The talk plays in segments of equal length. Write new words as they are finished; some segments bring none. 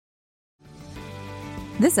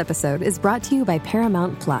This episode is brought to you by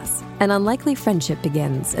Paramount Plus. An unlikely friendship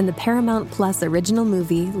begins in the Paramount Plus original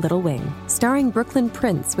movie Little Wing, starring Brooklyn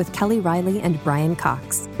Prince with Kelly Riley and Brian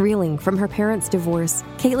Cox. Reeling from her parents' divorce,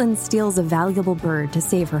 Caitlin steals a valuable bird to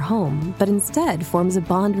save her home, but instead forms a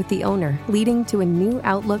bond with the owner, leading to a new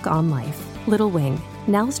outlook on life. Little Wing,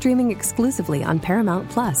 now streaming exclusively on Paramount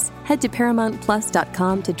Plus. Head to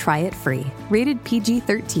ParamountPlus.com to try it free. Rated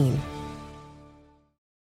PG-13.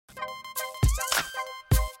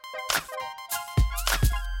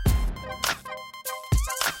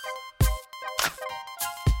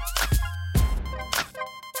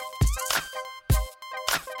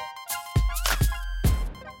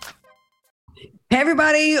 Hey,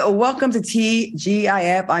 everybody. Welcome to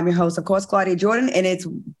TGIF. I'm your host, of course, Claudia Jordan, and it's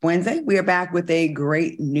Wednesday. We are back with a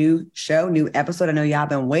great new show, new episode. I know y'all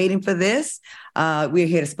been waiting for this. We're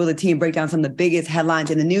here to spill the tea and break down some of the biggest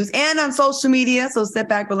headlines in the news and on social media. So sit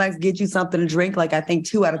back, relax, get you something to drink, like I think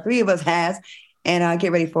 2 out of 3 of us has, and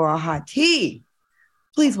get ready for our hot tea.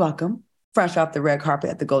 Please welcome, fresh off the red carpet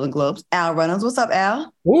at the Golden Globes, Al Reynolds. What's up,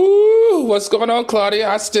 Al? Woo! What's going on, Claudia?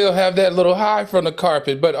 I still have that little high from the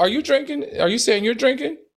carpet, but are you drinking? Are you saying you're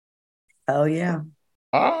drinking? Oh, yeah.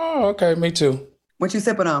 Oh, okay. Me too. What you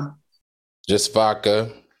sipping on? Just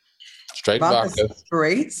vodka. Straight vodka.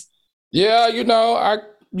 Straight? Yeah,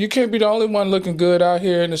 you can't be the only one looking good out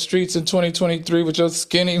here in the streets in 2023 with your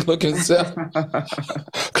skinny looking self.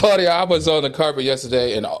 Claudia, I was on the carpet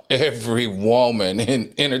yesterday and every woman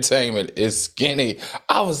in entertainment is skinny.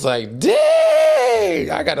 I was like,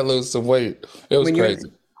 dang, I got to lose some weight. It was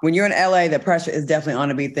crazy. When you're in LA, the pressure is definitely on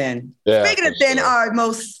to be thin. Yeah, speaking of thin, our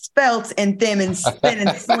most spelt and thin and spin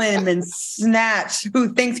and slim and snatch,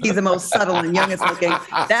 who thinks he's the most subtle and youngest looking.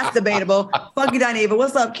 That's debatable. Funky Dineva,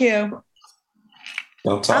 what's up, Q?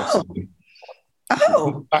 Don't talk to me.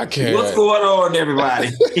 Oh, I can't. What's going on, everybody?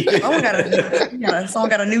 Someone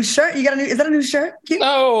got a new shirt. Is that a new shirt? Q?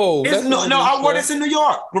 No. I wore this in New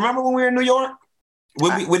York. Remember when we were in New York?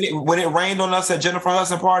 When it rained on us at Jennifer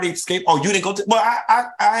Hudson party escape. Oh, you didn't go to? Well, I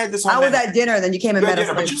had this on. I was at dinner, and then you came and met us.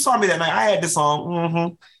 But you saw me that night. I had this on.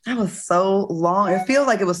 Mm-hmm. That was so long. It feels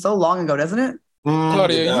like it was so long ago, doesn't it?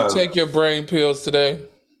 Claudia, you take your brain pills today?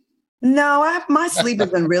 No, my sleep has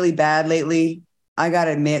been really bad lately. I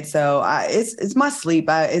gotta admit, so it's my sleep.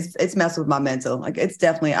 It's messed with my mental. Like it's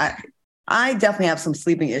definitely I definitely have some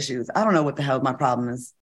sleeping issues. I don't know what the hell my problem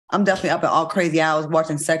is. I'm definitely up at all crazy hours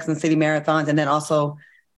watching Sex and the City marathons, and then also,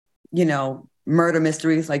 murder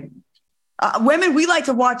mysteries. Like women, we like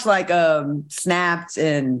to watch like Snapped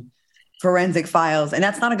and Forensic Files, and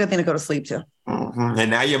that's not a good thing to go to sleep to. Mm-hmm.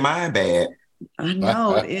 And now your mind bad. I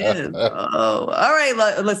know it is. Oh, all right.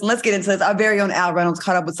 Listen, let's get into this. Our very own Al Reynolds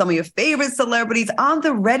caught up with some of your favorite celebrities on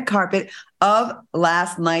the red carpet of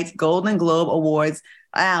last night's Golden Globe Awards.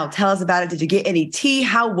 Al, tell us about it. Did you get any tea?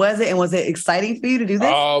 How was it? And was it exciting for you to do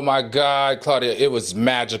this? Oh my God, Claudia, it was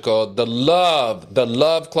magical. The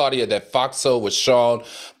love, Claudia, that Fox Soul was shown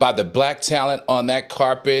by the Black talent on that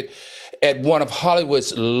carpet at one of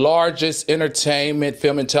Hollywood's largest entertainment,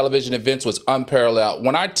 film, and television events was unparalleled.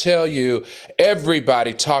 When I tell you,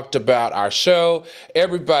 everybody talked about our show,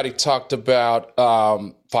 everybody talked about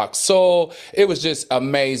Fox Soul. It was just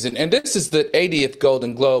amazing. And this is the 80th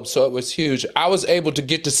Golden Globe, so it was huge. I was able to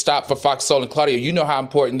get to stop for Fox Soul. And Claudia, you know how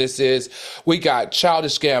important this is. We got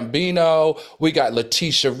Childish Gambino, we got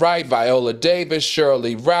Letitia Wright, Viola Davis,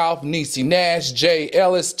 Shirley Ralph, Niecy Nash, Jay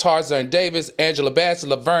Ellis, Tarzan Davis, Angela Bassett,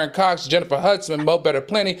 Laverne Cox, Jennifer Hudson, Mo Better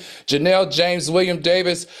Plenty, Janelle James, William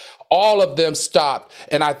Davis. All of them stopped,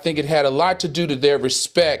 and I think it had a lot to do to their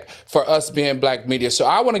respect for us being Black media. So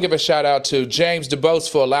I want to give a shout out to James DeBose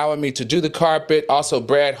for allowing me to do the carpet. Also,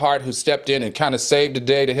 Brad Hart, who stepped in and kind of saved the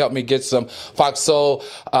day to help me get some Fox Soul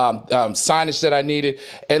signage that I needed.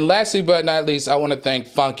 And lastly, but not least, I want to thank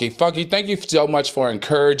Funky. Funky, thank you so much for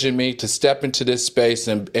encouraging me to step into this space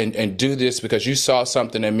and do this, because you saw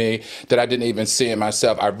something in me that I didn't even see in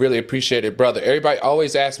myself. I really appreciate it, brother. Everybody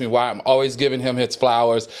always asks me why I'm always giving him his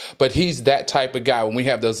flowers, but he's that type of guy when we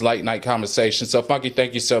have those late night conversations. So Funky,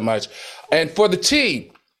 thank you so much. And for the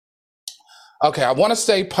tea, okay, I want to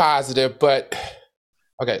stay positive, but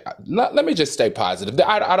okay, let me just stay positive.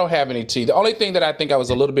 I don't have any tea. The only thing that I think I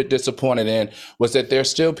was a little bit disappointed in was that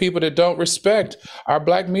there's still people that don't respect our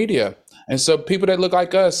Black media. And so people that look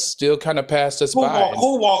like us still kind of passed us by.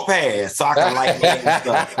 Who walked past so I can like that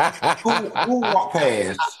stuff? Who walked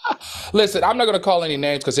past? Listen, I'm not going to call any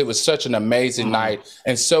names because it was such an amazing night.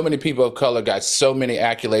 And so many people of color got so many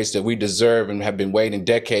accolades that we deserve and have been waiting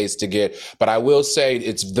decades to get. But I will say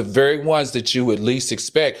it's the very ones that you would least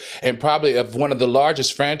expect. And probably of one of the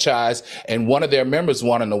largest franchise, and one of their members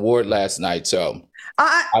won an award last night. So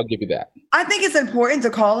I'll give you that. I think it's important to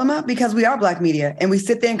call them up because we are Black media and we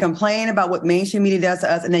sit there and complain about what mainstream media does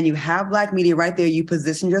to us. And then you have Black media right there. You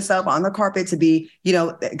position yourself on the carpet to be,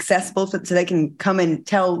 accessible so they can come and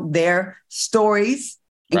tell their stories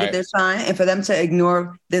and get their shine. And for them to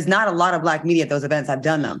ignore, there's not a lot of Black media at those events. I've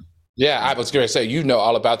done them. Yeah, I was going to say, you know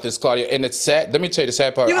all about this, Claudia. And it's sad. Let me tell you the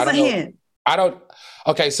sad part. Give us a hint.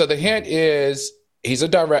 Okay, so the hint is he was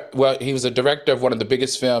a director of one of the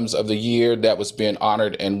biggest films of the year that was being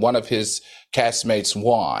honored, and one of his castmates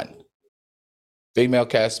won. Female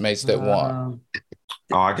castmates that won.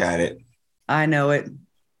 Oh, I got it. I know it.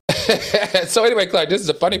 So anyway, Clark, this is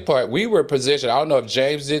the funny part. We were positioned. I don't know if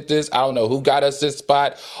James did this. I don't know who got us this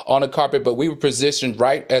spot on the carpet, but we were positioned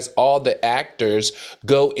right as all the actors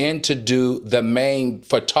go in to do the main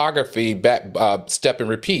photography back, step and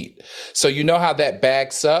repeat. So you know how that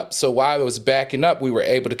backs up. So while it was backing up, we were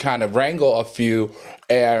able to kind of wrangle a few.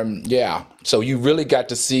 And yeah, so you really got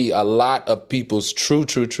to see a lot of people's true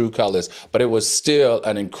colors, but it was still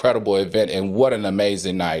an incredible event. And what an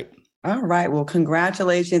amazing night. All right. Well,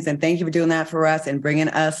 congratulations. And thank you for doing that for us and bringing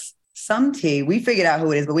us some tea. We figured out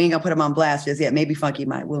who it is, but we ain't gonna put him on blast just yet. Maybe Funky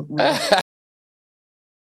might. We'll... All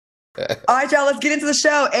right, y'all, let's get into the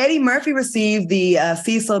show. Eddie Murphy received the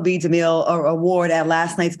Cecil B. DeMille Award at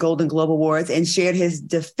last night's Golden Globe Awards and shared his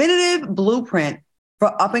definitive blueprint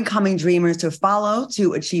for up-and-coming dreamers to follow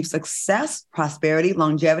to achieve success, prosperity,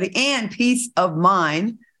 longevity, and peace of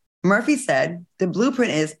mind. Murphy said the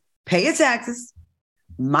blueprint is pay your taxes,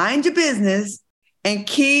 mind your business, and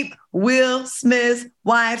keep Will Smith's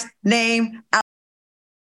wife's name out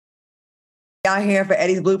here for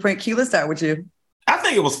Eddie's blueprint. Q, let's start with you. I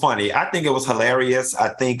think it was funny. I think it was hilarious. I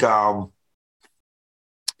think,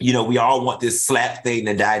 we all want this slap thing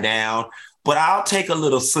to die down, but I'll take a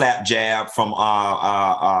little slap jab from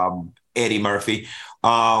Eddie Murphy.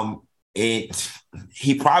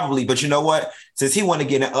 He probably, but you know what? Since he wanted to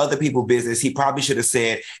get in other people's business, he probably should have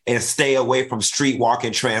said, and stay away from street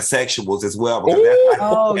walking transsexuals as well, because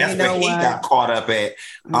that's where he got caught up at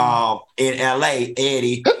in LA.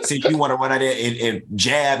 Eddie, since you want to run out there and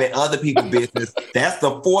jab at other people's business, that's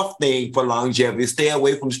the fourth thing for longevity. Stay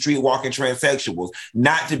away from street walking transsexuals,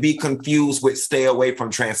 not to be confused with stay away from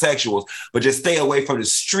transsexuals, but just stay away from the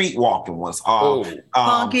street walking ones.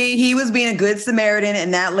 Funky, he was being a good Samaritan,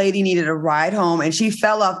 and that lady needed a ride home, and she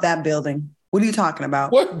fell off that building. What are you talking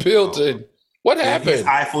about? What building? What happened?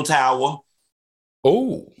 Eiffel Tower.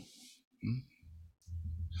 Oh,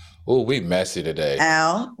 we messy today.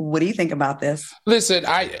 Al, what do you think about this? Listen,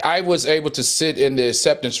 I was able to sit in the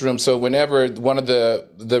acceptance room. So whenever one of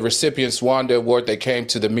the recipients won the award, they came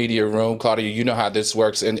to the media room. Claudia, you know how this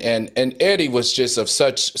works. And Eddie was just of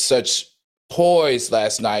such poise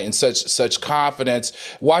last night and such confidence.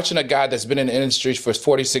 Watching a guy that's been in the industry for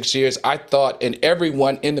 46 years, I thought, and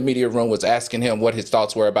everyone in the media room was asking him what his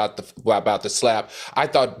thoughts were about the slap. I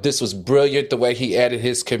thought this was brilliant, the way he added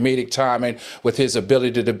his comedic timing with his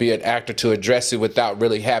ability to be an actor to address it without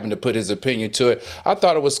really having to put his opinion to it. I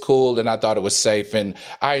thought it was cool and I thought it was safe, and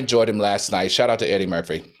I enjoyed him last night. Shout out to Eddie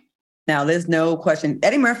Murphy. Now, there's no question.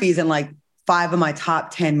 Eddie Murphy is in like 5 of my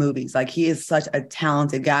top 10 movies. Like, he is such a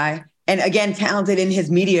talented guy. And again, talented in his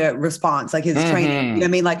media response, like his training. You know what I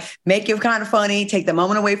mean? Like, make it kind of funny, take the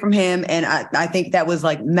moment away from him. And I think that was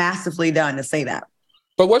like massively done to say that.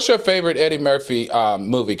 But what's your favorite Eddie Murphy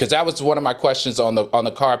movie? Because that was one of my questions on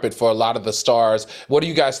the carpet for a lot of the stars. What do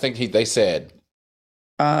you guys think they said?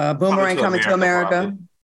 Boomerang Coming to America.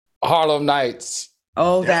 Harlem Nights.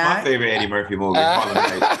 Oh, that's my favorite Eddie Murphy movie. Harlem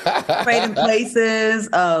Nights. Trading Places.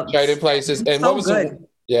 Trading Places. And so what was good.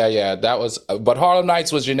 Yeah, that was, but Harlem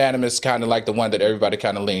Nights was unanimous, kind of like the one that everybody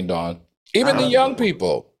kind of leaned on, even the young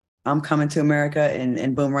people. I'm Coming to America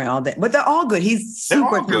and Boomerang all day, but they're all good. He's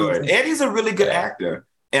super good. Eddie's a really good actor.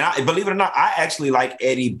 And I believe it or not, I actually like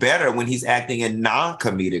Eddie better when he's acting in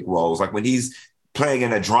non-comedic roles, like when he's playing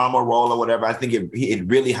in a drama role or whatever. I think it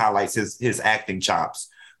really highlights his acting chops.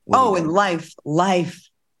 And Life.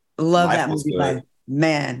 Love that movie. Life.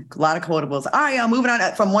 Man, a lot of quotables. All right, y'all, moving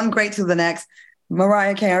on from one great to the next.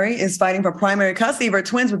 Mariah Carey is fighting for primary custody of her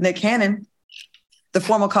twins with Nick Cannon. The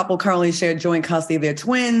former couple currently share joint custody of their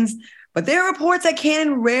twins, but there are reports that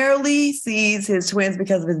Cannon rarely sees his twins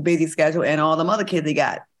because of his busy schedule and all them other kids he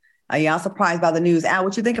got. Are y'all surprised by the news? Al,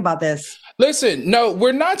 what you think about this? Listen, no,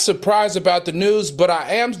 we're not surprised about the news, but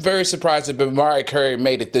I am very surprised that Mariah Carey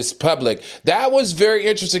made it this public. That was very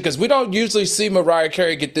interesting because we don't usually see Mariah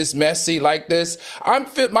Carey get this messy like this.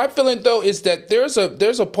 My feeling though is that there's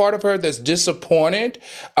a part of her that's disappointed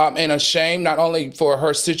and ashamed, not only for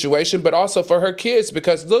her situation but also for her kids.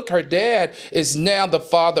 Because look, her dad is now the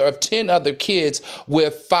father of 10 other kids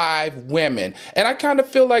with 5 women, and I kind of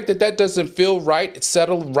feel like that doesn't feel right,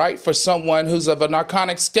 settled right for someone who's of an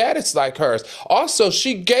iconic status like her. Also,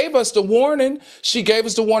 she gave us the warning. She gave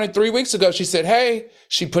us the warning 3 weeks ago. She said, hey,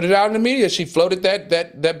 she put it out in the media. She floated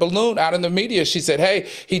that balloon out in the media. She said, hey,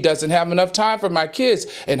 he doesn't have enough time for my kids.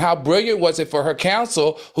 And how brilliant was it for her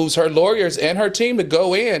counsel, who's her lawyers and her team, to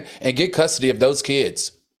go in and get custody of those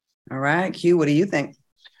kids? All right, Q, what do you think?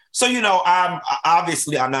 So, I'm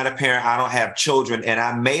not a parent. I don't have children. And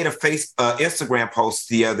I made a Instagram post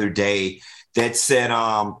the other day that said,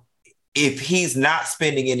 if he's not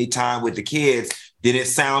spending any time with the kids, then it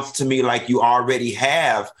sounds to me like you already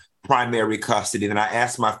have primary custody. And I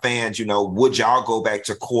asked my fans, would y'all go back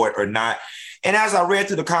to court or not? And as I read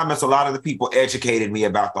through the comments, a lot of the people educated me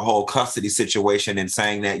about the whole custody situation and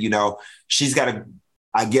saying that, she's got to,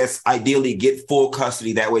 I guess, ideally get full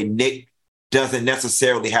custody. That way, Nick doesn't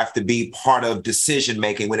necessarily have to be part of decision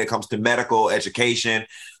making when it comes to medical education,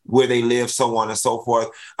 where they live, so on and so forth.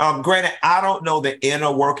 Granted, I don't know the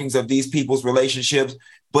inner workings of these people's relationships,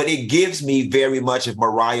 but it gives me very much, if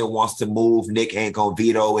Mariah wants to move, Nick ain't gonna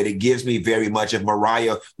veto it. It gives me very much, if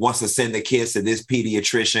Mariah wants to send the kids to this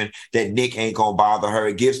pediatrician, that Nick ain't gonna bother her.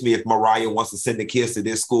 It gives me, if Mariah wants to send the kids to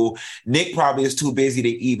this school, Nick probably is too busy to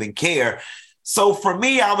even care. So for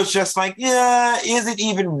me, I was just like, yeah, is it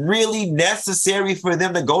even really necessary for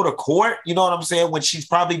them to go to court? You know what I'm saying? When she's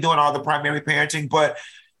probably doing all the primary parenting. But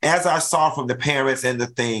as I saw from the parents and the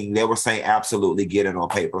thing, they were saying absolutely get it on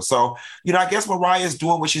paper. So, I guess Mariah's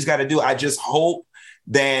doing what she's got to do. I just hope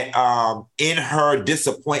that in her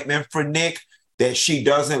disappointment for Nick, that she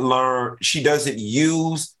doesn't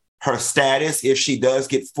use her status, if she does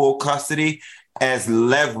get full custody, as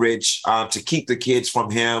leverage to keep the kids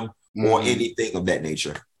from him or anything of that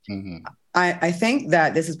nature. Mm-hmm. I think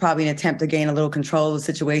that this is probably an attempt to gain a little control of the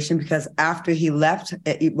situation, because after he left,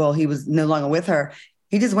 he was no longer with her.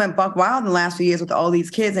 He just went buck wild in the last few years with all these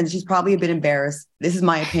kids, and she's probably a bit embarrassed. This is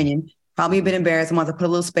my opinion. Probably a bit embarrassed and wants to put a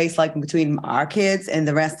little space like between our kids and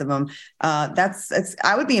the rest of them.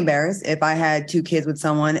 I would be embarrassed if I had 2 kids with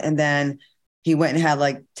someone and then he went and had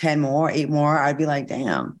like 10 more, 8 more. I'd be like,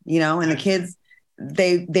 damn, and the kids,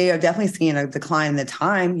 they are definitely seeing a decline in the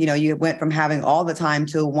time. You went from having all the time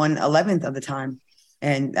to 1/11th of the time.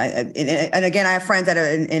 And again, I have friends that are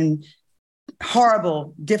in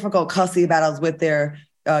horrible, difficult custody battles with their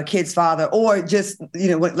kid's father, or just,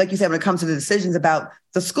 like you said, when it comes to the decisions about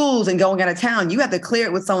the schools and going out of town, you have to clear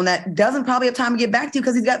it with someone that doesn't probably have time to get back to you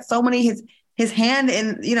because he's got so many, his hand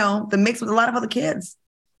in, the mix with a lot of other kids.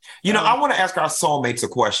 I want to ask our soulmates a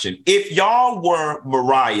question. If y'all were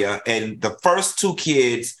Mariah and the first 2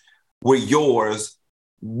 kids were yours,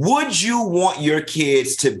 would you want your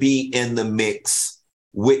kids to be in the mix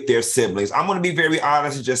with their siblings? I'm going to be very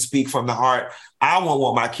honest and just speak from the heart. I wouldn't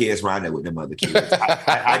want my kids around there with them other kids.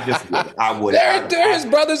 I just would. I would. They're his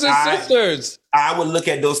brothers and sisters. I would look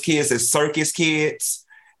at those kids as circus kids.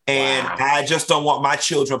 And wow. I just don't want my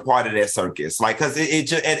children part of that circus. Like, because it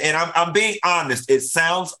just, and I'm being honest. It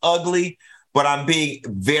sounds ugly, but I'm being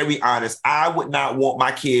very honest. I would not want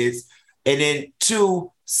my kids. And then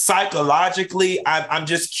 2, psychologically, I'm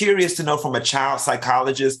just curious to know from a child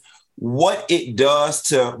psychologist what it does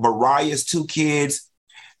to Mariah's 2 kids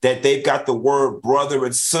that they've got the word brother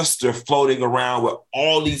and sister floating around with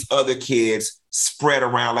all these other kids spread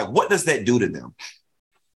around. Like, what does that do to them?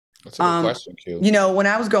 That's a good question, Q. When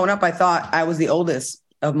I was growing up, I thought I was the oldest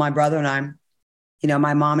of my brother and I.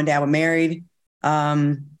 My mom and dad were married.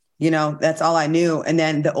 That's all I knew. And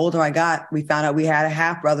then the older I got, we found out we had a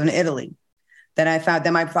half brother in Italy. Then I found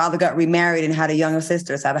that my father got remarried and had a younger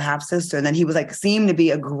sister, so I have a half sister. And then he was seemed to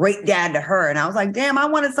be a great dad to her. And I was like, damn, I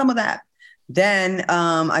wanted some of that. Then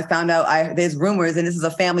I found out there's rumors, and this is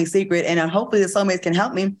a family secret, and hopefully the soulmates can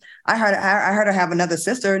help me. I heard her have another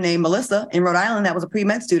sister named Melissa in Rhode Island that was a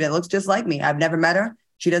pre-med student, looks just like me. I've never met her.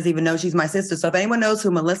 She doesn't even know she's my sister. So if anyone knows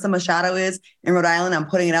who Melissa Machado is in Rhode Island, I'm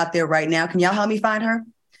putting it out there right now. Can y'all help me find her?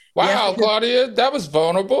 Wow, yes, Claudia, that was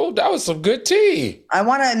vulnerable. That was some good tea. I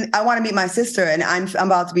want to meet my sister, and I'm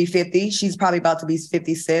about to be 50. She's probably about to be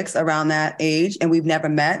 56, around that age, and we've never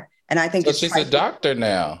met. And I think she's a doctor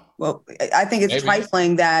now. Well, I think it's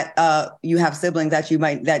trifling that you have siblings that you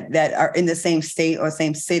might that are in the same state or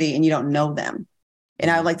same city and you don't know them.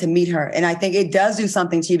 and I would like to meet her. And I think it does do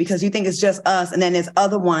something to you because you think it's just us. And then there's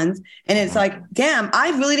other ones. And it's like, damn, I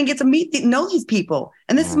really didn't get to know these people.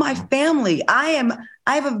 And this is my family. I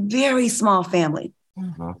have a very small family.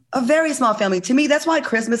 A very small family. To me, that's why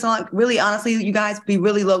Christmas, and really, honestly, you guys be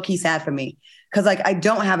really low key sad for me. Because like, I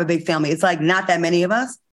don't have a big family. It's like not that many of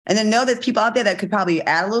us. And then know there's people out there that could probably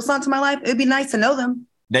add a little something to my life. It'd be nice to know them.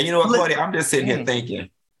 Now, you know what, Claudia, I'm just sitting here thinking,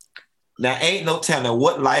 now ain't no telling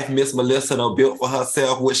what life Miss Melissa done built for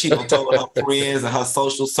herself, what she done told her friends and her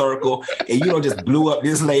social circle, and you done just blew up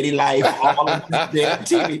this lady life all on this damn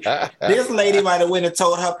TV. This lady might have went and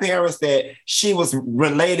told her parents that she was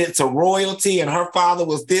related to royalty and her father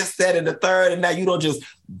was this, that, and the third, and now you done just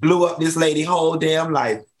blew up this lady whole damn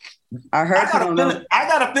life. I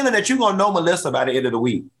got a feeling that you're going to know Melissa by the end of the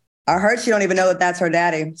week. I heard she don't even know that that's her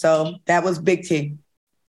daddy. So that was big T.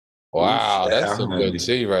 Wow, that's some good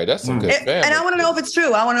tea, right? That's some good family. And I want to know if it's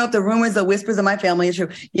true. I want to know if the rumors, the whispers of my family is true.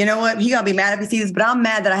 You know what? He going to be mad if he sees this, but I'm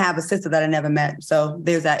mad that I have a sister that I never met. So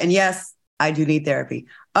there's that. And yes, I do need therapy.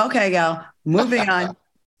 Okay, y'all. Moving on.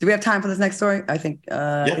 Do we have time for this next story? I think.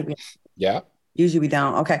 Yeah. Usually we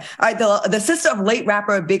don't. Okay. All right. The sister of late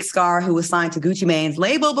rapper Big Scar, who was signed to Gucci Mane's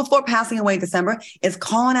label before passing away in December, is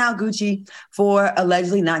calling out Gucci for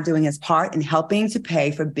allegedly not doing his part in helping to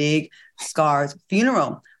pay for Big Scar's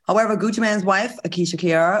funeral. However, Gucci Mane's wife, Akeisha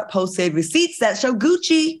Kiara, posted receipts that show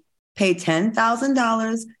Gucci paid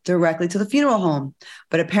 $10,000 directly to the funeral home.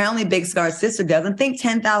 But apparently Big Scar's sister doesn't think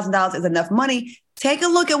 $10,000 is enough money. Take a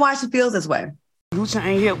look at why she feels this way. Gucci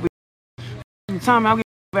ain't help with time. I'll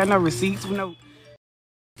get no receipts with no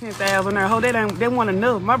 10,000 there. Oh, they want to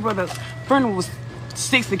know. My brother's funeral was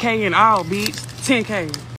 $60K in all, bitch.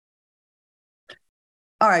 $10K.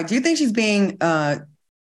 All right. Do you think she's being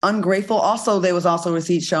ungrateful? Also, there was also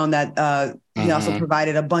receipts showing that he also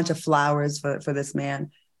provided a bunch of flowers for this man.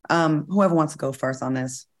 Whoever wants to go first on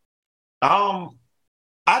this. I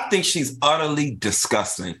think she's utterly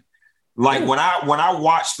disgusting. Like when I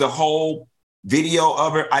watched the whole video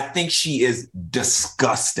of her, I think she is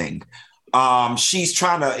disgusting. She's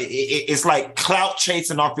trying to, it's like clout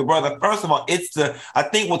chasing off your brother. First of all, I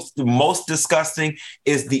think what's the most disgusting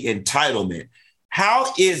is the entitlement.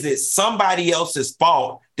 How is it somebody else's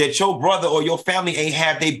fault that your brother or your family ain't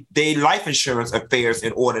have they life insurance affairs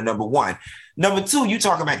in order, number one? Number two, you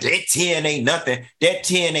talking about that 10 ain't nothing. That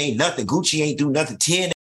 10 ain't nothing. Gucci ain't do nothing.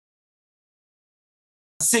 10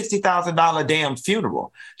 $60,000 damn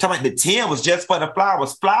funeral. Talking about the 10 was just for the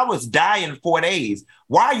flowers. Flowers die in 4 days.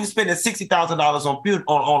 Why are you spending $60,000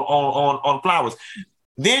 on flowers?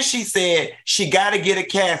 Then she said she got to get a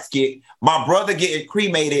casket. My brother getting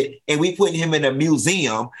cremated, and we putting him in a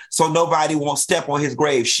museum so nobody won't step on his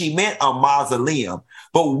grave. She meant a mausoleum.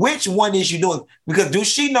 But which one is you doing? Because do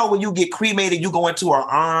she know when you get cremated, you go into an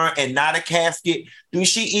urn and not a casket? Do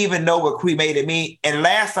she even know what cremated means? And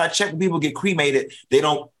last I checked, when people get cremated, they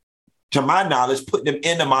don't, to my knowledge, put them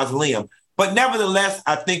in the mausoleum. But nevertheless,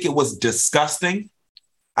 I think it was disgusting.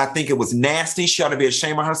 I think it was nasty. She ought to be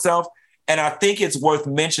ashamed of herself. And I think it's worth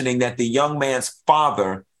mentioning that the young man's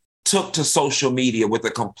father took to social media with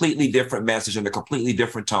a completely different message and a completely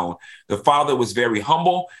different tone. The father was very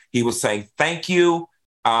humble. He was saying thank you,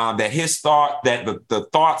 that his thought, that the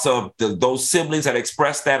thoughts of those siblings that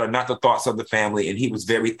expressed that are not the thoughts of the family. And he was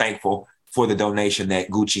very thankful for the donation that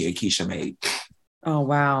Gucci and Keisha made. Oh,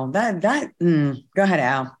 wow. Go ahead,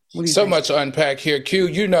 Al. So much to unpack here, Q.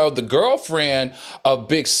 You know, the girlfriend of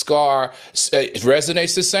Big Scar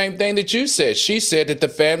resonates the same thing that you said. She said that the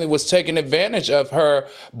family was taking advantage of her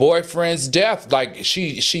boyfriend's death. Like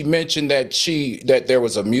she mentioned that there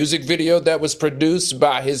was a music video that was produced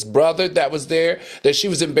by his brother that was there that she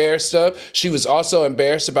was embarrassed of. She was also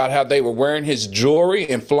embarrassed about how they were wearing his jewelry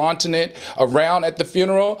and flaunting it around at the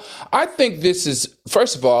funeral. I think this is,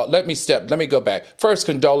 first of all, let me go back. First,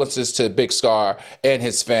 condolences to Big Scar and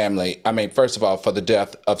his family. I mean, first of all, for the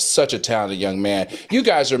death of such a talented young man. You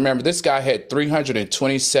guys remember this guy had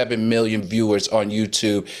 327 million viewers on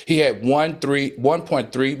YouTube. He had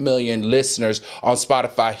 1.3 million listeners on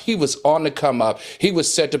Spotify. He was on the come up. He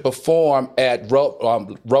was set to perform at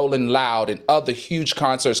Rolling Loud and other huge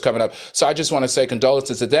concerts coming up. So I just want to say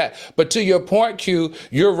condolences to that. But to your point, Q,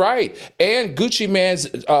 you're right. And Gucci Mane's,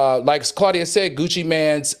 like Claudia said, Gucci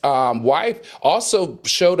Mane's wife also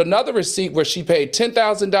showed another receipt where she paid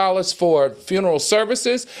 $10,000 for funeral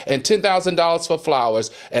services and $10,000 for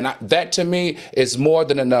flowers. And that to me is more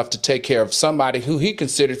than enough to take care of somebody who he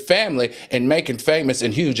considered family and making famous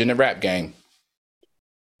and huge in the rap game.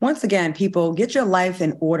 Once again, people, get your life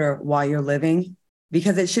in order while you're living,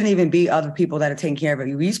 because it shouldn't even be other people that are taking care of it.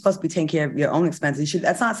 You're supposed to be taking care of your own expenses.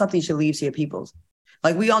 That's not something you should leave to your peoples.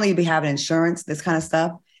 Like, we all need to be having insurance, this kind of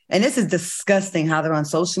stuff. And this is disgusting how they're on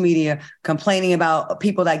social media complaining about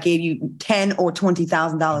people that gave you $10,000 or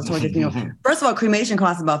 $20,000 towards your funeral. First of all, cremation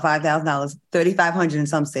costs about $5,000, $3,500 in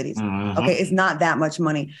some cities. Okay, it's not that much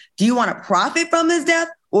money. Do you want to profit from this death,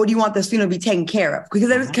 or do you want this funeral to be taken care of? Because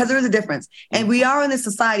there is a difference. And we are in this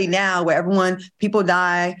society now where people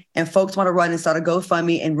die and folks want to run and start a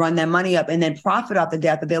GoFundMe and run their money up and then profit off the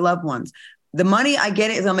death of their loved ones. The money, I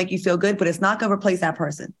get it, is going to make you feel good, but it's not going to replace that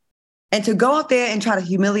person. And to go out there and try to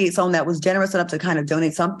humiliate someone that was generous enough to kind of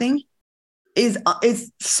donate something is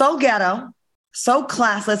so ghetto, so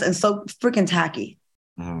classless, and so freaking tacky.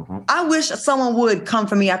 I wish someone would come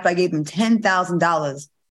for me after I gave them $10,000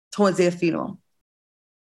 towards their funeral.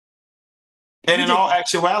 And in all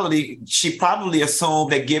actuality, she probably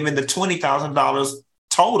assumed that giving the $20,000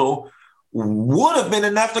 total would have been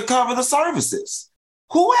enough to cover the services.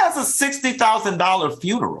 Who has a $60,000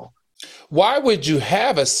 funeral? Why would you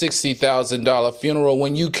have a $60,000 funeral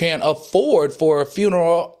when you can't afford for a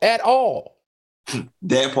funeral at all?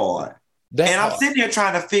 That part. I'm sitting here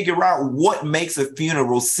trying to figure out what makes a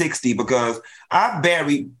funeral 60, because I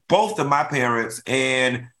buried both of my parents,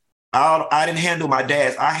 and I didn't handle my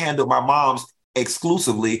dad's. I handled my mom's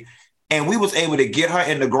exclusively. And we was able to get her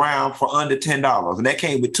in the ground for under $10. And that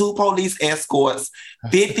came with 2 police escorts,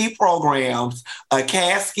 50 programs, a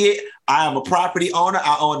casket. I am a property owner.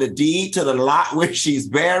 I own the deed to the lot where she's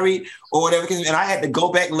buried, or whatever. And I had to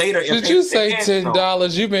go back later. Did you say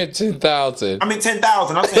 $10? You meant 10,000. I mean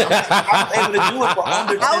 10,000. I'm saying I was able to do it for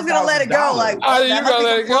under $10,000. I was gonna let it go. Like, oh, you gonna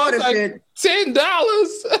let it go? Like $10.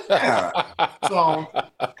 Yeah. So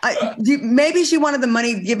maybe she wanted the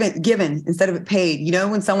money given instead of it paid. You know,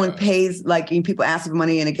 when someone pays, like, people ask for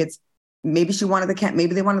money and it gets. Maybe she wanted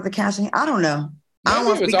maybe they wanted the cash. I don't know. I don't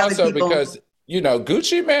want to speak to other people. Because,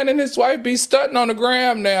 Gucci Mane and his wife be stunting on the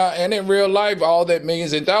gram now, and in real life, all that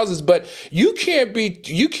millions and thousands. But you can't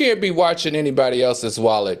be watching anybody else's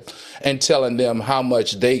wallet and telling them how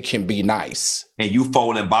much they can be nice. And you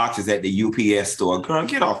folding boxes at the UPS store. Girl,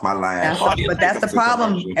 get off my line. But that's the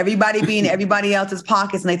problem. Everybody be in everybody else's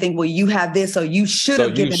pockets, and they think, well, you have this, so you should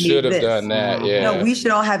have given me this. You should have done that, yeah. No, we should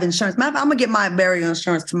all have insurance. I'm going to get my burial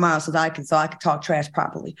insurance tomorrow so I can talk trash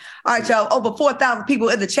properly. All right, y'all. Over 4,000 people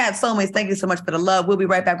in the chat. Soulmates, thank you so much for the love. We'll be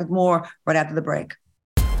right back with more right after the break.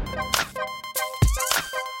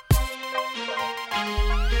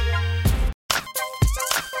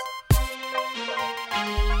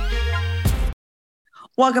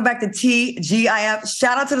 Welcome back to TGIF.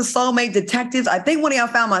 Shout out to the Soulmate Detectives. I think one of y'all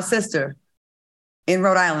found my sister in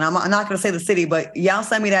Rhode Island. I'm not going to say the city, but y'all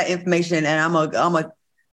send me that information, and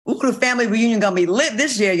the family reunion going to be lit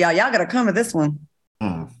this year, y'all. Y'all got to come to this one.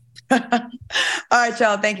 All right,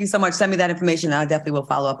 y'all. Thank you so much. Send me that information. I definitely will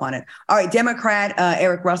follow up on it. All right. Democrat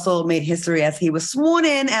Eric Russell made history as he was sworn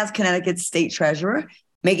in as Connecticut's state treasurer,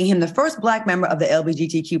 making him the first Black member of the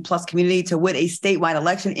LGBTQ plus community to win a statewide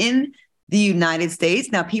election in the United States.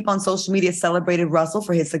 Now, people on social media celebrated Russell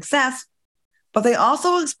for his success, but they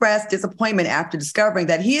also expressed disappointment after discovering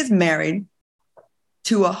that he is married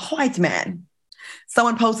to a white man.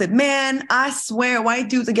 Someone posted, "Man, I swear white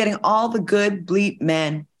dudes are getting all the good bleep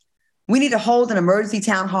men. We need to hold an emergency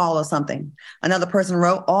town hall or something." Another person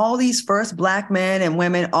wrote, "All these first Black men and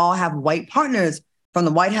women all have white partners, from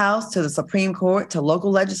the White House to the Supreme Court to local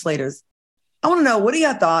legislators." I want to know, what are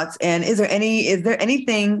your thoughts? And is there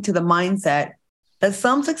anything to the mindset that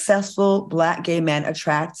some successful Black gay men are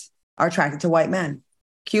attracted to white men?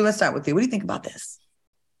 Q, let's start with you. What do you think about this?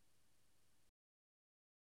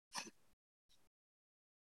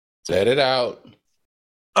 Let it out.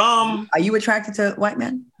 Are you attracted to white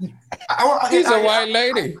men? She's a white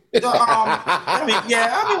lady.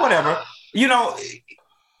 Whatever.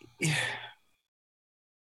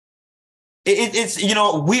 It's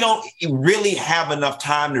we don't really have enough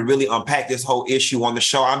time to really unpack this whole issue on the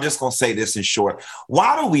show. I'm just going to say this in short.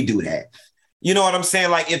 Why do we do that? You know what I'm saying?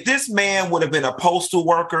 Like, if this man would have been a postal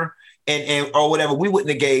worker and or whatever, we wouldn't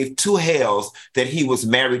have gave 2 hells that he was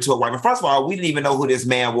married to a white man. First of all, we didn't even know who this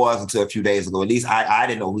man was until a few days ago. At least I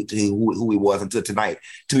didn't know who he was until tonight,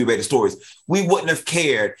 till we read the stories. We wouldn't have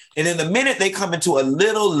cared. And then the minute they come into a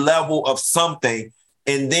little level of something,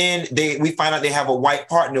 and then we find out they have a white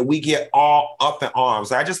partner, we get all up in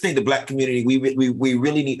arms. I just think the Black community, we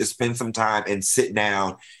really need to spend some time and sit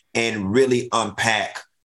down and really unpack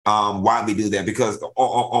why we do that. Because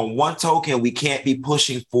on one token, we can't be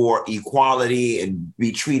pushing for equality and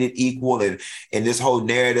be treated equal, and this whole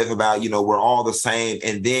narrative about, we're all the same.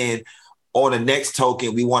 And then on the next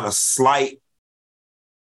token, we want to slight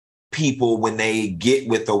people when they get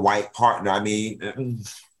with a white partner. I mean,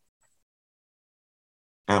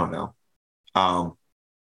 I don't know.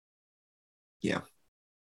 Yeah.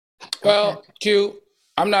 Well, Q,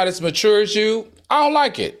 I'm not as mature as you. I don't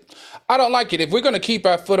like it. I don't like it. If we're going to keep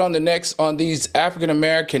our foot on the necks on these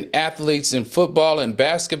African-American athletes in football and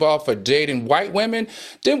basketball for dating white women,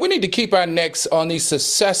 then we need to keep our necks on these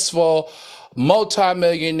successful,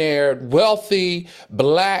 multimillionaire, wealthy,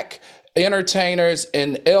 Black entertainers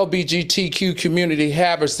and LGBTQ community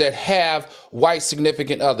havers that have white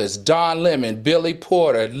significant others. Don Lemon, Billy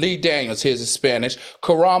Porter, Lee Daniels, here's his Spanish,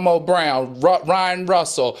 Karamo Brown, Ryan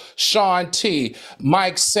Russell, Sean T,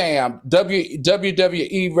 Mike Sam,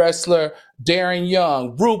 WWE wrestler Darren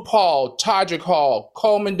Young, RuPaul, Todrick Hall,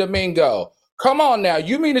 Coleman Domingo. Come on now,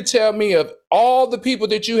 you mean to tell me of all the people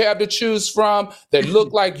that you have to choose from that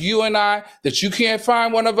look like you and I, that you can't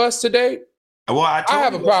find one of us today? Well, I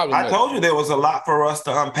have a problem. I told you there was a lot for us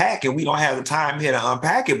to unpack, and we don't have the time here to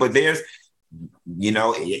unpack it. But there's,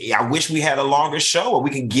 I wish we had a longer show where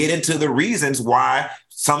we can get into the reasons why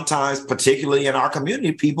sometimes, particularly in our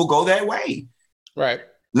community, people go that way. Right.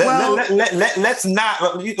 Let's not,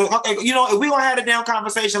 if we gonna have a damn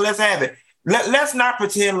conversation, let's have it. Let's not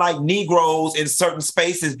pretend like Negroes in certain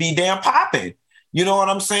spaces be damn popping. You know what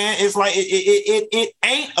I'm saying? It's like it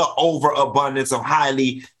ain't an overabundance of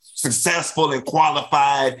highly successful and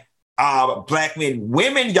qualified Black men.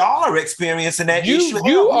 Women, y'all are experiencing that issue.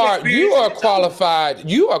 You are qualified.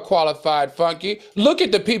 You are qualified, Funky. Look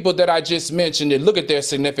at the people that I just mentioned and look at their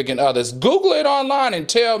significant others. Google it online and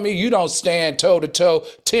tell me you don't stand toe to toe,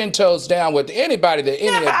 10 toes down with anybody that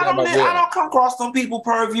any of them are with. I don't come across them people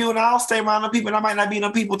per view, and I don't stay around them people, and I might not be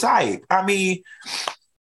them people type. I mean,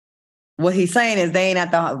 what he's saying is they ain't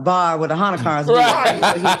at the bar with the Hanukkahs.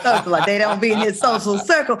 Right. Like they don't be in his social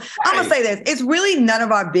circle. Right. I'm going to say this. It's really none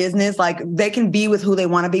of our business. Like they can be with who they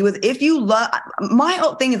want to be with. If you love, my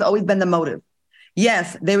whole thing has always been the motive.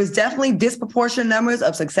 Yes, there is definitely disproportionate numbers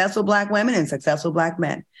of successful Black women and successful Black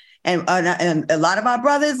men. And a lot of our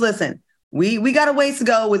brothers, listen, we got a ways to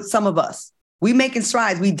go with some of us. We making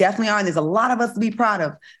strides. We definitely are. And there's a lot of us to be proud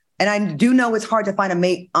of. And I do know it's hard to find a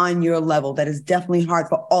mate on your level. That is definitely hard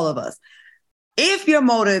for all of us. If your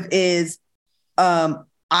motive is, I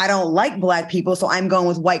don't like Black people, so I'm going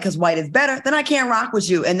with white because white is better, then I can't rock with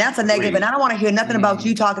you. And that's a negative. And I don't want to hear nothing about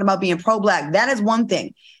you talking about being pro-Black. That is one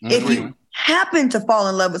thing. If you happen to fall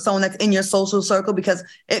in love with someone that's in your social circle, because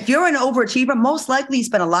if you're an overachiever, most likely you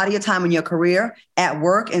spend a lot of your time in your career, at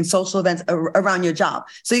work, and social events around your job.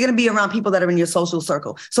 So you're going to be around people that are in your social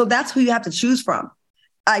circle. So that's who you have to choose from.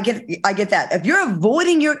 I get that. If you're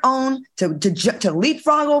avoiding your own to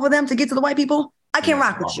leapfrog over them to get to the white people, I can't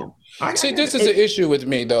rock with you. See, this is the issue with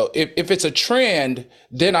me, though. If it's a trend,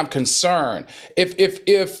 then I'm concerned.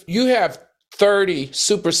 If you have 30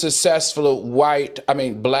 super successful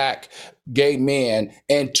Black gay men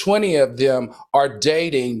and 20 of them are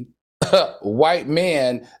dating white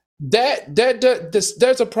men,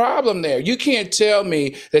 there's a problem there. You can't tell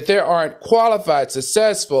me that there aren't qualified,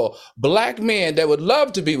 successful Black men that would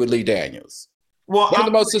love to be with Lee Daniels. Well, one of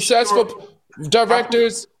the most successful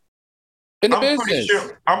directors in the business.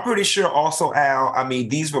 I'm pretty sure also, Al, I mean,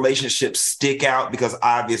 these relationships stick out because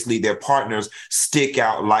obviously their partners stick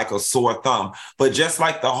out like a sore thumb. But just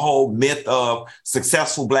like the whole myth of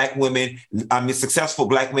successful Black men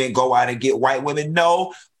go out and get white women,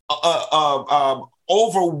 no.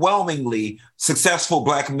 Overwhelmingly successful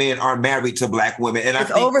Black men are married to Black women. And it's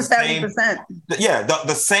I think over 70%.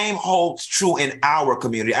 The same holds true in our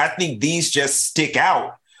community. I think these just stick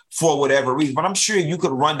out for whatever reason. But I'm sure you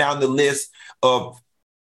could run down the list of,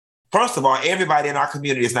 first of all, everybody in our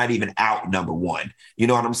community is not even out, number one. You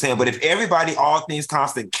know what I'm saying? But if everybody, all things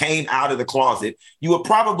constant, came out of the closet, you would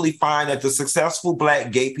probably find that the successful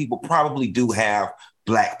Black gay people probably do have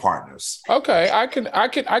Black partners. Okay, I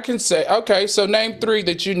can say, okay, so name 3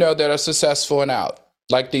 that you know that are successful and out,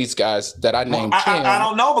 like these guys that I named. I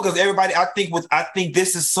don't know, because everybody, I think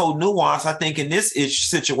this is so nuanced. I think in this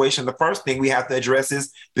situation, the first thing we have to address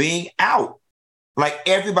is being out. Like,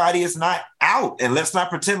 everybody is not out. And let's not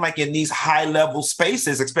pretend like in these high level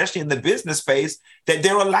spaces, especially in the business space, that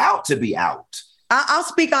they're allowed to be out. I'll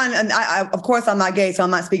speak on, and of course, I'm not gay, so I'm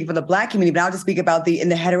not speaking for the Black community, but I'll just speak about in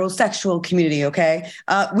the heterosexual community, okay?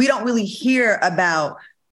 We don't really hear about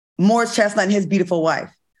Morris Chestnut and his beautiful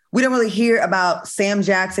wife. We don't really hear about Sam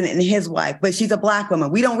Jackson and his wife, but she's a Black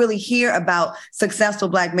woman. We don't really hear about successful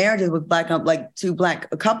Black marriages with two Black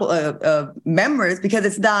couple members because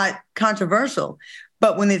it's not controversial.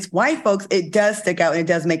 But when it's white folks, it does stick out, and it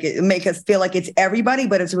does make us feel like it's everybody,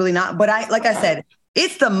 but it's really not. But like I said,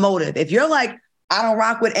 it's the motive. If you're like, I don't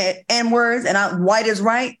rock with N-words and white is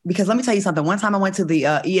right. Because let me tell you something. One time I went to the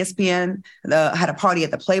ESPN, had a party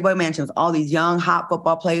at the Playboy Mansion with all these young, hot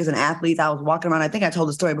football players and athletes. I was walking around. I think I told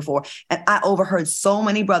the story before. And I overheard so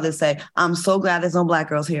many brothers say, I'm so glad there's no black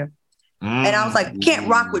girls here. And I was like, can't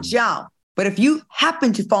rock with y'all. But if you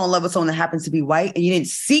happen to fall in love with someone that happens to be white and you didn't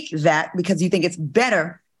seek that because you think it's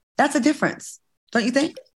better, that's a difference. Don't you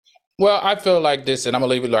think? Well, I feel like this, and I'm going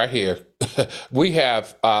to leave it right here. We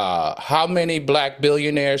have how many black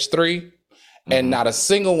billionaires? 3. And not a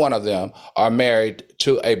single one of them are married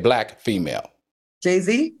to a black female.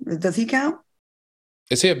 Jay-Z, does he count?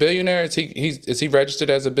 Is he a billionaire? Is he registered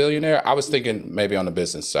as a billionaire? I was thinking maybe on the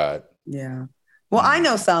business side. Yeah. Well, I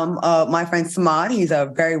know some. My friend Samad, he's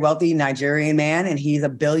a very wealthy Nigerian man, and he's a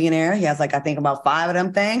billionaire. He has I think about 5 of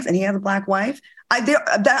them things, and he has a black wife.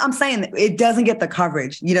 I'm saying it doesn't get the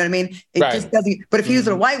coverage. You know what I mean? It just doesn't. But if he was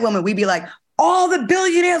a white woman, we'd be like, all the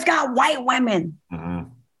billionaires got white women.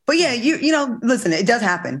 But yeah, you know, listen, it does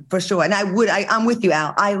happen for sure. And I'm with you,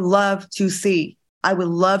 Al. I would love to see,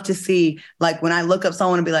 like when I look up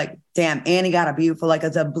someone and be like, damn, Annie got a beautiful, like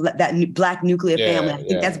it's that black nuclear family. I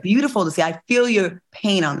think that's beautiful to see. I feel your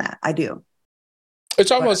pain on that. I do. It's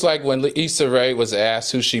almost like when Issa Rae was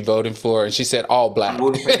asked who she voting for, and she said all black.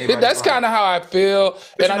 That's kind of how I feel.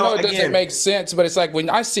 But and I know it doesn't make sense, but it's like when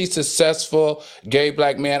I see successful gay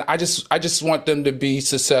black men, I just want them to be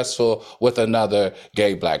successful with another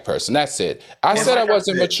gay black person. That's it. I said I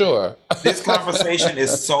wasn't mature. This conversation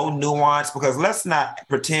is so nuanced because let's not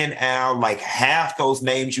pretend, Al, like half those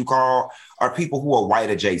names you call are people who are white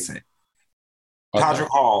adjacent. Okay. Todrick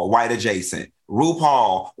Hall, white adjacent.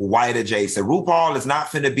 RuPaul, white adjacent. RuPaul is not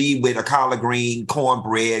finna be with a collard green,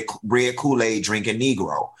 cornbread, Kool-Aid drinking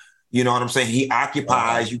Negro. You know what I'm saying? He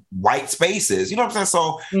occupies white spaces. You know what I'm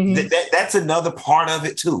saying? So that's another part of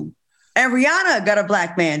it too. And Rihanna got a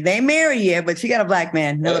black man. They married yet, but she got a black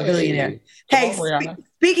man, another billionaire. Hey,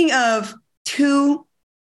 speaking of 2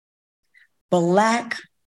 black,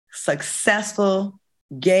 successful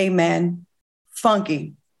gay men,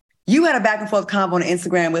 Funky. You had a back and forth convo on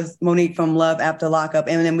Instagram with Monique from Love After Lockup,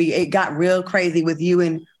 and then it got real crazy with you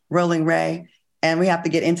and Rolling Ray, and we have to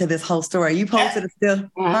get into this whole story. You posted a still,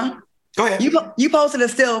 huh? Go ahead. You posted a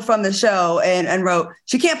still from the show and wrote,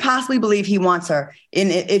 she can't possibly believe he wants her. And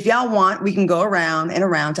if y'all want, we can go around and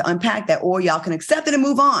around to unpack that, or y'all can accept it and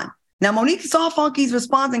move on. Now, Monique saw Funky's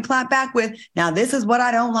response and clapped back with, now this is what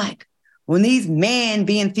I don't like. When these men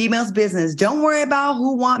be in females' business, don't worry about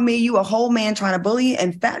who want me. You a whole man trying to bully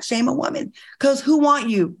and fat shame a woman. Because who want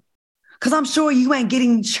you? Because I'm sure you ain't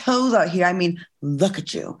getting chose out here. I mean, look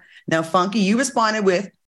at you. Now, Funky, you responded with,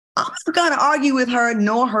 I'm not going to argue with her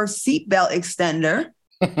nor her seatbelt extender.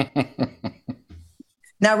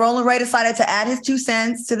 Now, Roland Ray decided to add his 2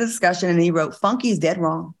 cents to the discussion, and he wrote, Funky's dead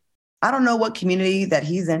wrong. I don't know what community that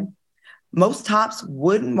he's in. Most tops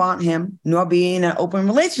wouldn't want him, nor be in an open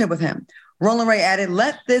relationship with him. Roland Ray added,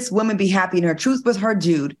 let this woman be happy in her truth with her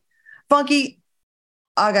dude. Funky,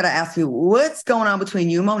 I got to ask you, what's going on between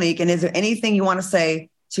you and Monique? And is there anything you want to say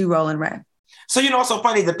to Roland Ray? So, you know, it's so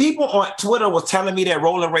funny. The people on Twitter was telling me that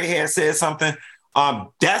Roland Ray had said something.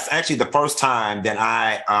 That's actually the first time that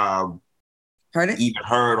I even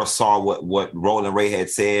heard or saw what Roland Ray had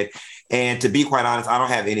said. And to be quite honest, I don't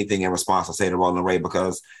have anything in response to say to Roland Ray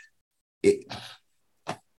because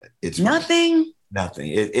it's nothing.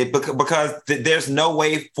 Nothing. Because there's no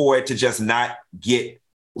way for it to just not get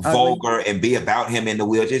vulgar and be about him in the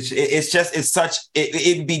wheelchair.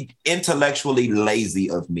 It'd be intellectually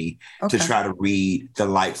lazy of me to try to read the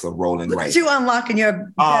likes of Roland Ray. You unlocking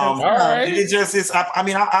your I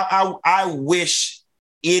wish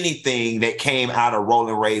anything that came out of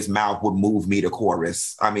Roland Ray's mouth would move me to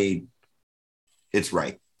chorus. I mean, it's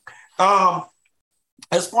right.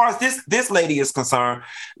 As far as this lady is concerned,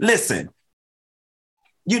 listen,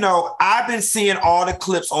 you know, I've been seeing all the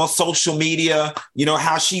clips on social media, you know,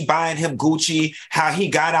 how she buying him Gucci, how he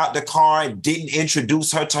got out the car and didn't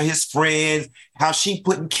introduce her to his friends, how she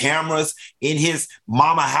putting cameras in his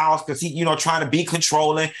mama house because he, you know, trying to be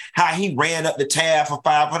controlling, how he ran up the tab for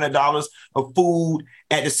 $500 of food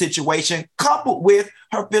at the situation, coupled with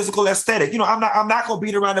her physical aesthetic. You know, I'm not going to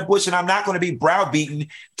beat around the bush, and I'm not going to be browbeaten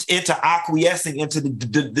into acquiescing into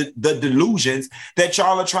the delusions that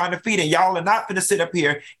y'all are trying to feed. And y'all are not going to sit up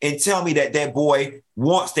here and tell me that boy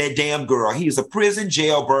wants that damn girl. He's a prison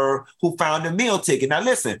jailbird who found a meal ticket. Now,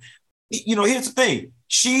 listen, you know, here's the thing.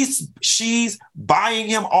 She's buying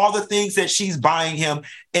him all the things that she's buying him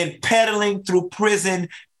and peddling through prison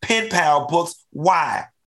pen pal books. Why?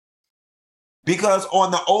 Because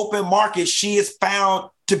on the open market, she is found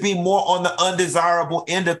to be more on the undesirable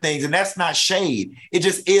end of things. And that's not shade. It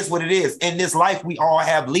just is what it is. In this life, we all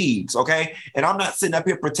have leagues, okay? And I'm not sitting up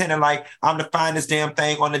here pretending like I'm the finest damn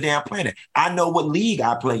thing on the damn planet. I know what league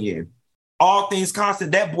I play in. All things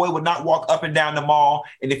constant, that boy would not walk up and down the mall.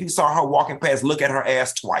 And if he saw her walking past, look at her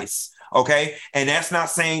ass twice, okay? And that's not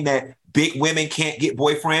saying that big women can't get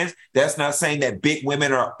boyfriends. That's not saying that big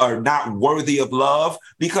women are not worthy of love,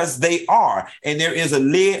 because they are. And there is a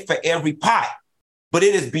lid for every pot. But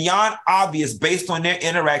it is beyond obvious based on their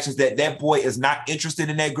interactions that that boy is not interested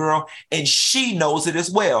in that girl. And she knows it as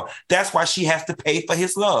well. That's why she has to pay for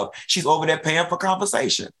his love. She's over there paying for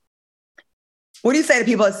conversation. What do you say to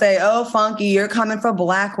people that say, oh, Funky, you're coming for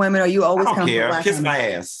Black women, or you always come for Black Kiss women? my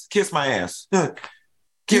ass. Kiss my ass.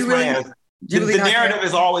 Kiss my ass. The narrative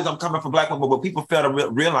is always I'm coming for Black women. What people fail to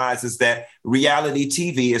realize is that reality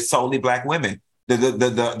TV is solely Black women.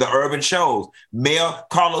 The urban shows. Male,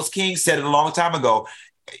 Carlos King said it a long time ago,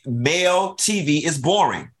 male TV is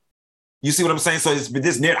boring. You see what I'm saying? So it's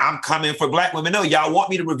this near, I'm coming for Black women. No, y'all want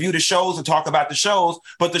me to review the shows and talk about the shows,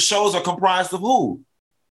 but the shows are comprised of who?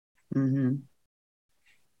 Mm-hmm.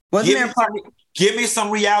 Give me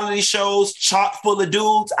some reality shows chock full of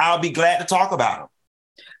dudes. I'll be glad to talk about them.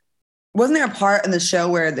 Wasn't there a part in the show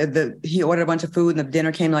where he ordered a bunch of food and the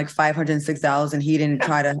dinner came like $506 and he didn't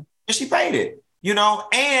try to? And she paid it,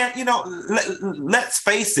 and, let's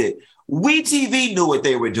face it. We TV knew what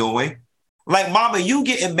they were doing. Like, mama, you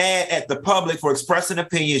getting mad at the public for expressing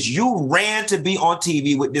opinions. You ran to be on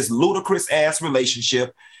TV with this ludicrous ass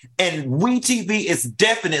relationship. And We TV is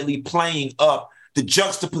definitely playing up the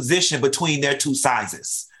juxtaposition between their two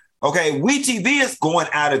sizes. Okay, We TV is going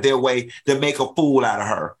out of their way to make a fool out of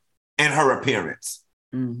her and her appearance.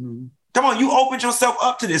 Mm-hmm. Come on, you opened yourself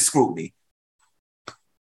up to this scrutiny.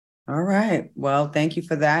 All right. Well, thank you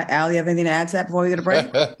for that. Al, you have anything to add to that before we get a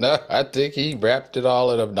break? No, I think he wrapped it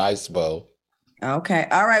all in a nice bow. Okay.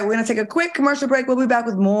 All right. We're going to take a quick commercial break. We'll be back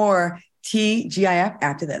with more TGIF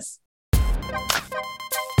after this.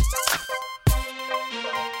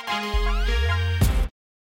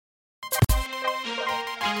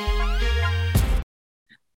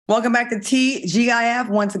 Welcome back to TGIF.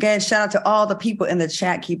 Once again, shout out to all the people in the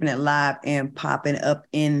chat, keeping it live and popping up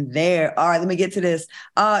in there. All right, let me get to this.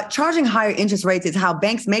 Charging higher interest rates is how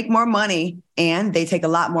banks make more money, and they take a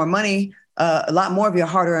lot more money, a lot more of your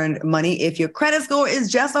hard-earned money if your credit score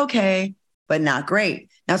is just okay, but not great.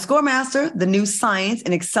 Now, ScoreMaster, the new science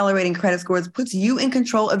in accelerating credit scores, puts you in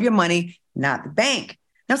control of your money, not the bank.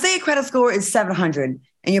 Now, say your credit score is 700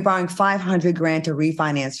 and you're borrowing $500,000 to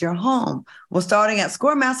refinance your home. Well, starting at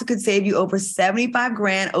ScoreMaster could save you over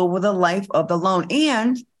 $75,000 over the life of the loan.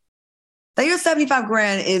 And that your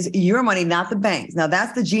 $75,000 is your money, not the bank's. Now,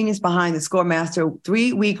 that's the genius behind the ScoreMaster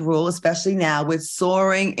 3-week rule, especially now with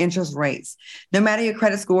soaring interest rates. No matter your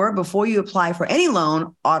credit score, before you apply for any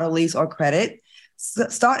loan, auto lease, or credit,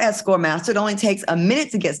 start at ScoreMaster. It only takes a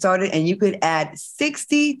minute to get started, and you could add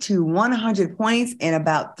 60 to 100 points in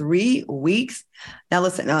about 3 weeks. Now,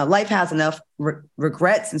 listen, life has enough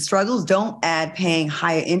regrets and struggles. Don't add paying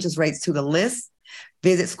higher interest rates to the list.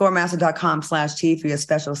 Visit scoremaster.com/T for your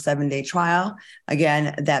special 7-day trial.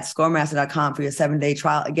 Again, that's scoremaster.com for your 7-day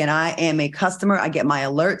trial. Again, I am a customer. I get my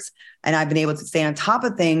alerts, and I've been able to stay on top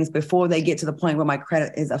of things before they get to the point where my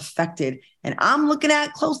credit is affected. And I'm looking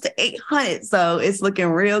at close to 800. So it's looking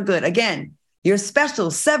real good. Again, your special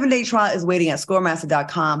 7-day trial is waiting at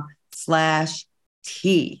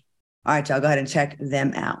scoremaster.com/T. All right, y'all, go ahead and check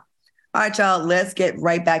them out. All right, y'all, let's get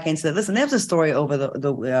right back into it. Listen, there was a story over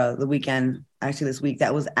the weekend, actually this week,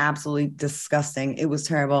 that was absolutely disgusting. It was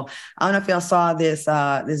terrible. I don't know if y'all saw this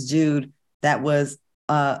dude that was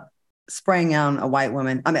spraying on a white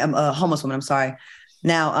woman. A homeless woman, I'm sorry.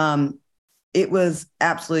 Now, it was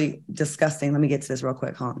absolutely disgusting. Let me get to this real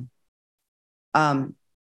quick. Hold on.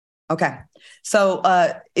 Okay. So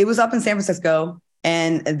it was up in San Francisco,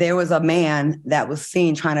 and there was a man that was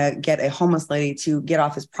seen trying to get a homeless lady to get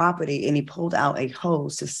off his property, and he pulled out a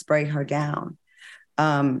hose to spray her down.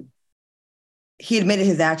 He admitted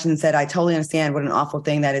his action and said, I totally understand what an awful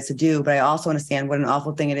thing that is to do, but I also understand what an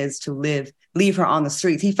awful thing it is to leave her on the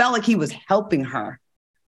streets. He felt like he was helping her.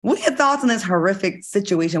 What are your thoughts on this horrific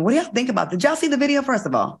situation? What do y'all think about it? Did y'all see the video, first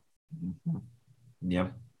of all? Yeah.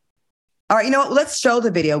 All right, you know what? Let's show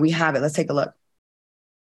the video. We have it. Let's take a look.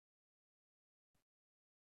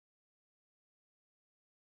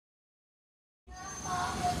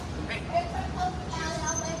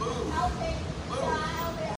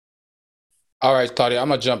 All right, Claudia, I'm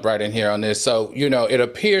going to jump right in here on this. So, it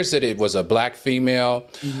appears that it was a Black female.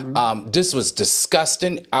 This was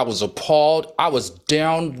disgusting. I was appalled. I was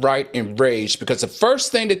downright enraged because the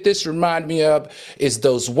first thing that this reminded me of is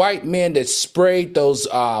those white men that sprayed those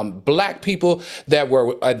Black people that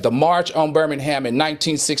were at the March on Birmingham in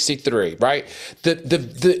 1963, right?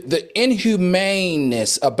 The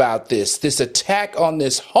inhumaneness about this attack on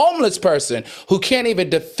this homeless person who can't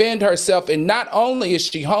even defend herself. And not only is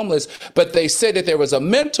she homeless, but they said that there was a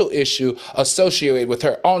mental issue associated with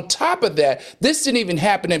her. On top of that, this didn't even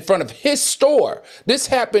happen in front of his store. This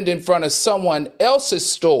happened in front of someone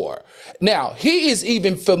else's store. Now, he is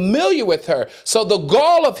even familiar with her. So the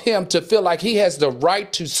gall of him to feel like he has the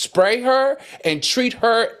right to spray her and treat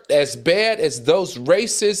her as bad as those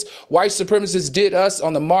racist white supremacists did us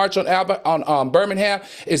on the march on Birmingham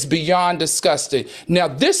is beyond disgusting. Now,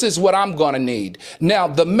 this is what I'm going to need. Now,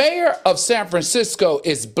 the mayor of San Francisco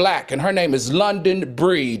is Black, and her name is London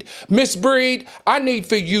Breed. Miss Breed, I need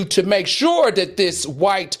for you to make sure that this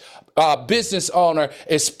white business owner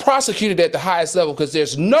is prosecuted at the highest level, because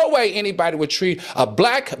there's no way anybody would treat a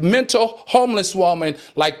Black mental homeless woman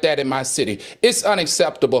like that in my city. It's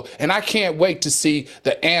unacceptable, and I can't wait to see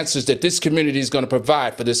the answers that this community is going to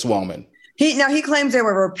provide for this woman. He claims there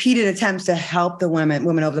were repeated attempts to help the women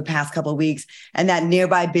over the past couple of weeks, and that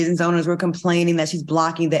nearby business owners were complaining that she's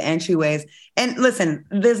blocking the entryways. And listen,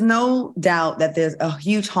 there's no doubt that there's a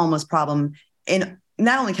huge homeless problem in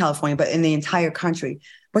not only California, but in the entire country.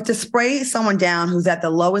 But to spray someone down who's at the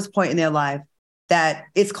lowest point in their life, that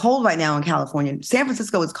it's cold right now in California. San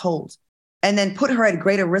Francisco is cold. And then put her at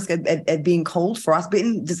greater risk at being cold,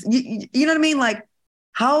 frostbitten. You know what I mean? Like,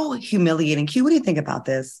 how humiliating. Q, what do you think about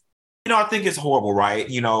this? I think it's horrible, right?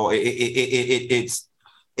 It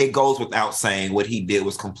goes without saying what he did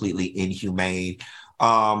was completely inhumane.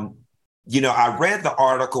 I read the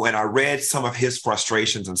article and I read some of his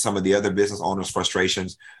frustrations and some of the other business owners'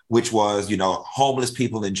 frustrations, which was, homeless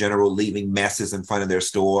people in general leaving messes in front of their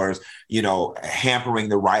stores, hampering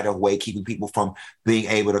the right of way, keeping people from being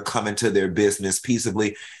able to come into their business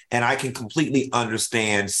peaceably. And I can completely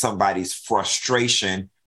understand somebody's frustration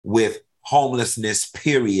with homelessness,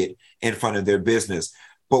 period, in front of their business.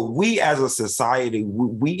 But we as a society,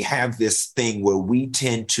 we have this thing where we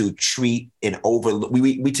tend to treat and overlook,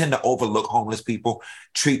 we tend to overlook homeless people,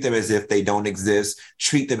 treat them as if they don't exist,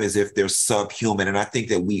 treat them as if they're subhuman. And I think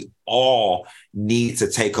that we all need to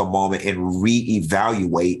take a moment and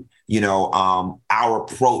reevaluate, our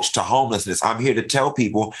approach to homelessness. I'm here to tell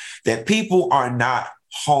people that people are not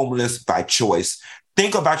homeless by choice.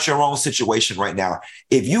 Think about your own situation right now.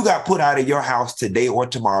 If you got put out of your house today or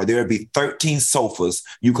tomorrow, there would be 13 sofas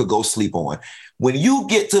you could go sleep on. When you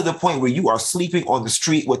get to the point where you are sleeping on the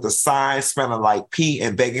street with the sign smelling like pee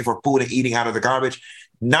and begging for food and eating out of the garbage,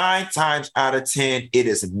 9 times out of 10, it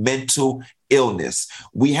is mental illness.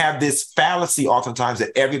 We have this fallacy oftentimes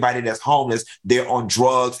that everybody that's homeless, they're on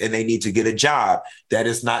drugs and they need to get a job. That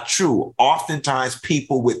is not true. Oftentimes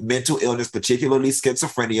people with mental illness, particularly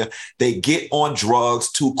schizophrenia, they get on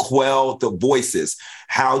drugs to quell the voices.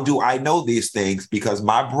 How do I know these things? Because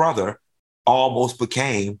my brother almost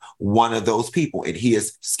became one of those people, and he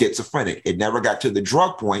is schizophrenic. It never got to the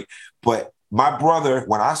drug point, but my brother,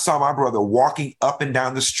 when I saw my brother walking up and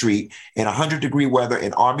down the street in 100-degree weather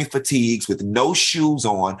in army fatigues with no shoes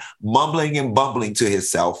on, mumbling and bumbling to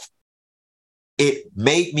himself, it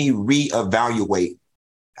made me reevaluate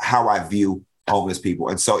how I view homeless people.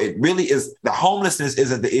 And so it really is, the homelessness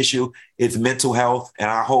isn't the issue, it's mental health. And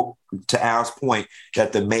I hope, to Al's point,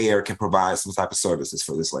 that the mayor can provide some type of services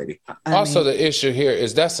for this lady. Also, the issue here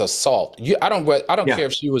is that's assault. I don't care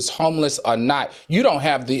if she was homeless or not. You don't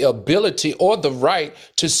have the ability or the right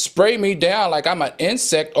to spray me down like I'm an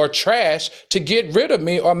insect or trash to get rid of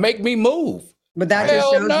me or make me move. But that just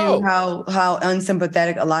shows you how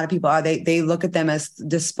unsympathetic a lot of people are. They look at them as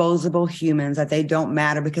disposable humans, that they don't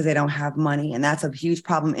matter because they don't have money. And that's a huge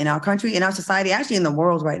problem in our country, in our society, actually in the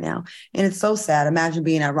world right now. And it's so sad. Imagine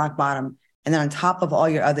being at rock bottom, and then on top of all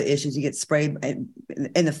your other issues, you get sprayed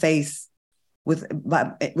in the face with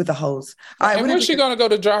a hose. All right, and where's she going to go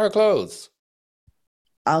to dry her clothes?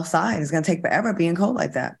 Outside. It's going to take forever being cold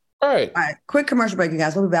like that. Right. All right, quick commercial break, you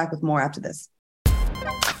guys. We'll be back with more after this.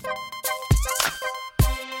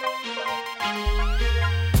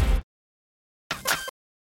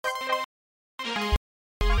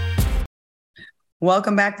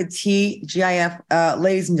 Welcome back to TGIF.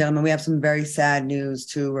 Ladies and gentlemen, we have some very sad news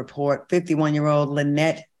to report. 51-year-old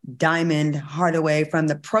Lynette Diamond Hardaway from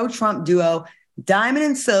the pro-Trump duo Diamond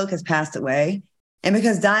and Silk has passed away. And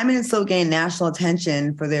because Diamond and Silk gained national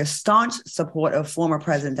attention for their staunch support of former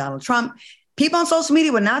President Donald Trump, People on social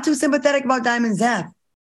media were not too sympathetic about Diamond's death.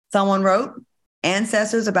 Someone wrote,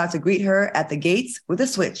 ancestors about to greet her at the gates with a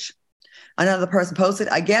switch. Another person posted,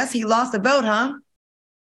 I guess he lost the vote, huh?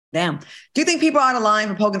 Damn. Do you think people are out of line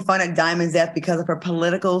for poking fun at Diamond's death because of her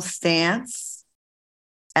political stance?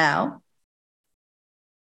 Al?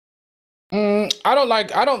 I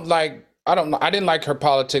didn't like her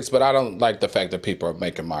politics, but I don't like the fact that people are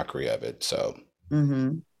making mockery of it. So,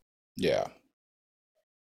 yeah.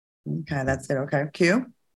 Okay, that's it. Okay, Q?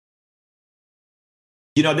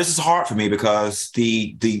 This is hard for me because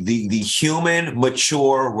the human,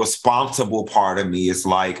 mature, responsible part of me is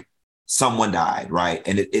like someone died, right?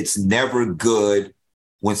 And it's never good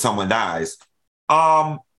when someone dies.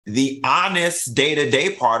 The honest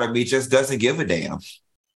day-to-day part of me just doesn't give a damn.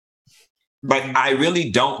 Like, I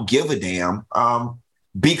really don't give a damn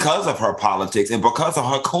because of her politics and because of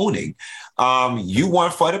her cooning. You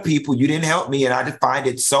weren't for the people. You didn't help me. And I just find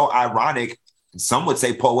it so ironic, some would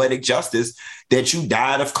say poetic justice, that you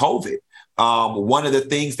died of COVID. One of the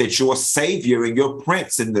things that your savior and your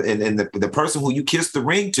prince and the person who you kissed the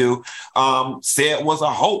ring to said was a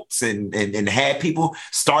hoax and had people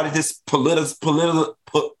started this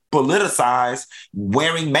politicized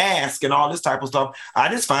wearing masks and all this type of stuff. I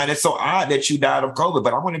just find it so odd that you died of COVID.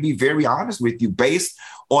 But I want to be very honest with you, based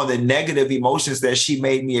on the negative emotions that she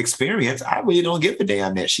made me experience, I really don't give a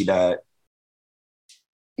damn that she died.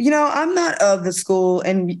 I'm not of the school,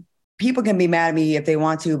 and people can be mad at me if they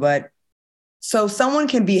want to, but so someone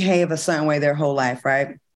can behave a certain way their whole life,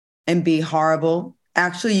 right? And be horrible.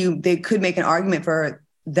 Actually, they could make an argument for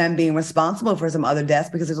them being responsible for some other deaths,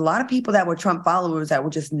 because there's a lot of people that were Trump followers that were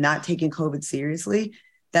just not taking COVID seriously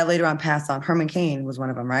that later on passed on. Herman Cain was one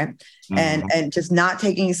of them, right? Mm-hmm. And just not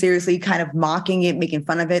taking it seriously, kind of mocking it, making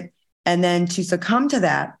fun of it. And then to succumb to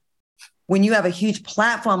that, when you have a huge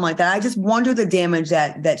platform like that, I just wonder the damage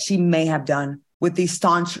that she may have done with these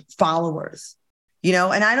staunch followers,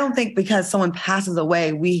 and I don't think because someone passes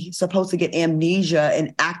away, we supposed to get amnesia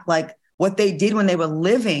and act like what they did when they were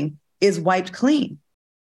living is wiped clean.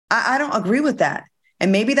 I don't agree with that.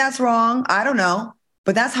 And maybe that's wrong. I don't know,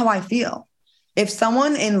 but that's how I feel. If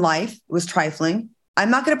someone in life was trifling, I'm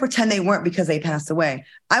not going to pretend they weren't because they passed away.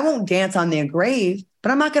 I won't dance on their grave,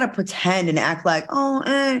 but I'm not going to pretend and act like,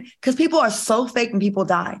 because people are so fake when people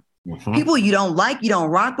die. Mm-hmm. People you don't like, you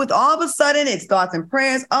don't rock with, all of a sudden it's thoughts and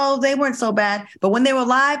prayers. Oh, they weren't so bad. But when they were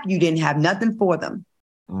alive, you didn't have nothing for them.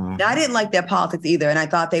 Mm-hmm. Now, I didn't like their politics either. And I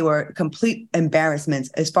thought they were complete embarrassments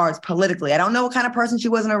as far as politically. I don't know what kind of person she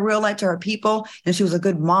was in her real life to her people. And she was a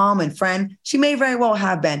good mom and friend. She may very well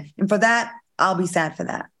have been. And for that, I'll be sad for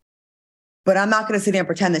that. But I'm not going to sit there and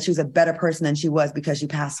pretend that she was a better person than she was because she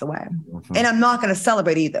passed away. Mm-hmm. And I'm not going to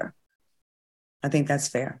celebrate either. I think that's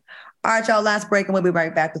fair. All right, y'all, last break, and we'll be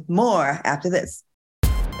right back with more after this.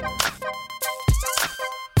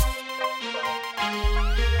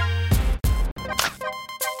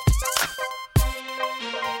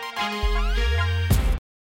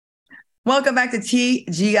 Welcome back to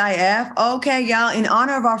TGIF. Okay, y'all, in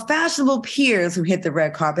honor of our fashionable peers who hit the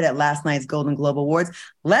red carpet at last night's Golden Globe Awards,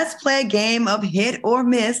 let's play a game of hit or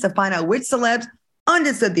miss to find out which celebs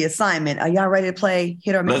understood the assignment. Are y'all ready to play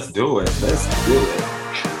hit or miss? Let's do it. Let's do it.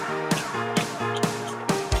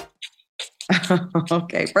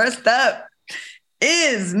 Okay, first up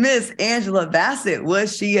is Miss Angela Bassett.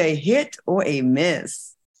 Was she a hit or a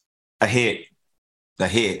miss? A hit. A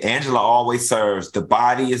hit. Angela always serves. The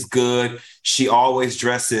body is good. She always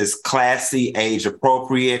dresses classy, age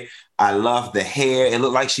appropriate. I love the hair. It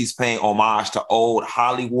looked like she's paying homage to old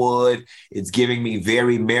Hollywood. It's giving me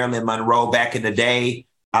very Marilyn Monroe back in the day.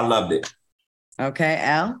 I loved it. Okay,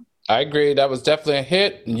 Al? I agree. That was definitely a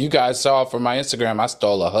hit. And you guys saw from my Instagram, I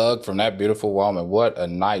stole a hug from that beautiful woman. What a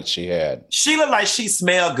night she had. She looked like she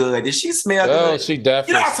smelled good. Did she smell good? Oh, she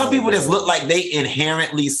definitely. You know how some people just look like they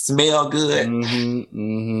inherently smell good? Mm-hmm,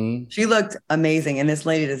 mm-hmm. She looked amazing. And this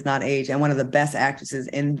lady does not age. And one of the best actresses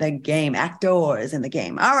in the game, actors in the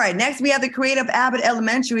game. All right. Next, we have the creator of Abbott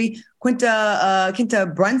Elementary,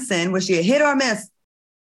 Quinta Brunson. Was she a hit or a miss?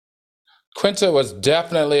 Quinta was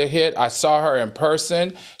definitely a hit. I saw her in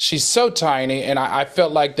person. She's so tiny, and I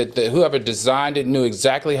felt like that whoever designed it knew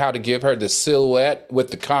exactly how to give her the silhouette with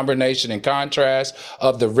the combination and contrast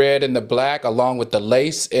of the red and the black, along with the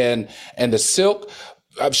lace and the silk.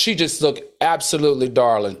 She just looked absolutely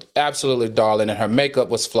darling, and her makeup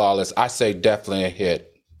was flawless. I say definitely a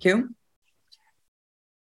hit. Q?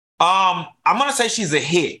 I'm gonna say she's a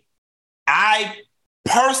hit. I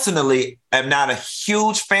personally am not a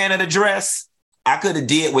huge fan of the dress. I could have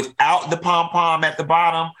did without the pom-pom at the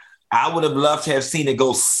bottom. I would have loved to have seen it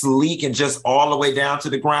go sleek and just all the way down to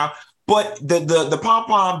the ground. But the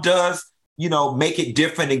pom-pom does make it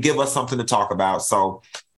different and give us something to talk about. So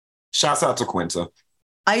shouts out to Quinta.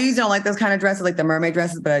 I usually don't like those kind of dresses, like the mermaid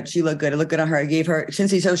dresses, but she looked good. It looked good on her. It gave her,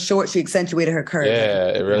 since she's so short, she accentuated her curves. Yeah,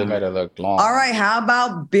 it really made her look long. All right, how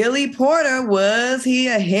about Billy Porter? Was he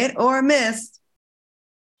a hit or a miss?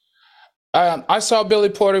 I saw Billy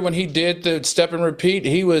Porter when he did the step and repeat.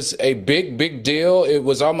 He was a big deal. It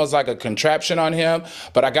was almost like a contraption on him.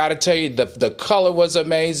 But I got to tell you, the color was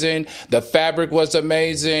amazing. The fabric was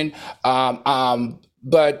amazing.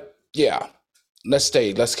 But yeah, let's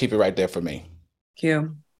keep it right there for me.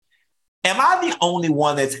 Q. Am I the only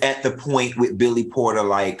one that's at the point with Billy Porter?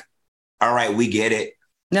 Like, all right, we get it.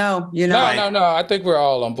 No, you're not. No. I think we're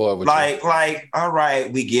all on board with you. Like, all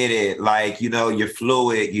right, we get it. Like, you're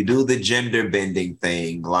fluid. You do the gender bending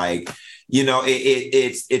thing. Like,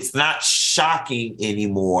 it's not shocking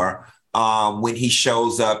anymore when he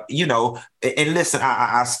shows up. And listen,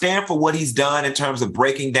 I stand for what he's done in terms of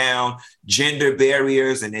breaking down gender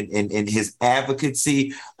barriers and his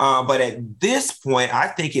advocacy. But at this point, I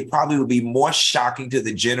think it probably would be more shocking to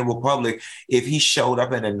the general public if he showed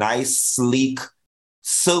up in a nice, sleek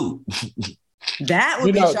suit. That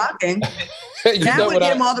would be shocking. That would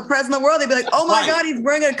get him all the press in the world. They'd be like, "Oh my God, he's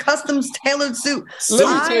wearing a custom tailored suit." Let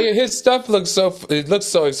me tell you, his stuff looks so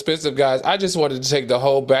expensive, guys. I just wanted to take the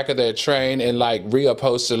whole back of their train and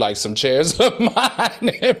reupholster some chairs of mine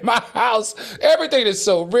in my house. Everything is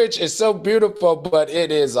so rich, it's so beautiful, but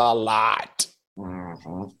it is a lot.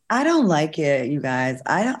 Mm-hmm. I don't like it, you guys.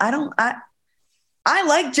 I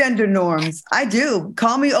like gender norms. I do.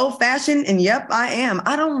 Call me old fashioned, and yep, I am.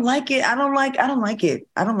 I don't like it. I don't like it.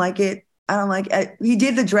 He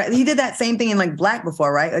did he did that same thing in black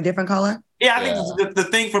before, right? A different color. Yeah, I think the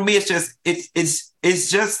thing for me is just it's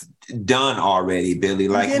just done already, Billy.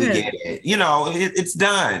 Like, we get it. It's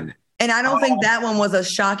done. And I don't think that one was a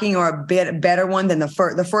shocking or a bit better one than the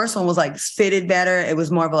first. The first one was fitted better. It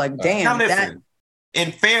was more of a damn. Now listen,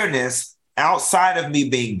 in fairness, outside of me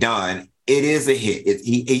being done, it is a hit.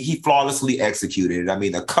 He flawlessly executed it. I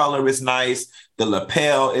mean, the color is nice. The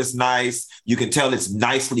lapel is nice. You can tell it's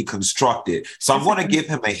nicely constructed. So I'm going to give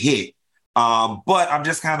him a hit. But I'm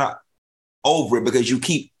just kind of over it because you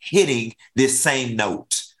keep hitting this same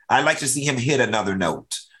note. I'd like to see him hit another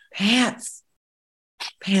note. Pants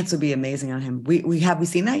would be amazing on him. Have we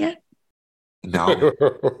seen that yet? No.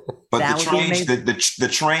 But the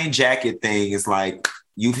train jacket thing is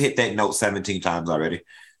you've hit that note 17 times already.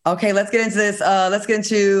 Okay, let's get into this. Let's get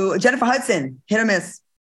into Jennifer Hudson. Hit or miss?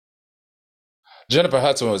 Jennifer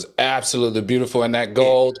Hudson was absolutely beautiful in that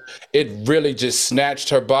gold. It really just snatched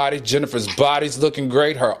her body. Jennifer's body's looking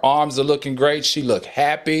great. Her arms are looking great. She looked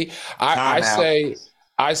happy. I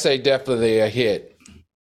say definitely a hit.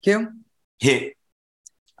 Q? Hit.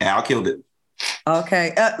 Al killed it.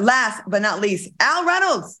 Okay. Last but not least, Al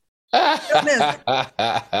Reynolds.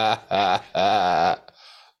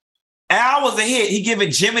 Al was a hit. He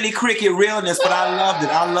giving Jiminy Cricket realness, but I loved it.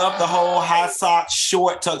 I loved the whole high socks,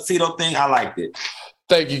 short tuxedo thing. I liked it.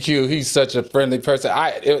 Thank you, Q. He's such a friendly person.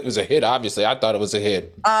 It was a hit, obviously. I thought it was a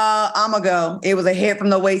hit. I'm going to go. It was a hit from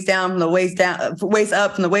the waist down, from the waist up,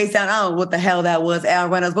 from the waist down. I don't know what the hell that was, Al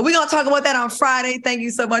Reynolds. But we're going to talk about that on Friday. Thank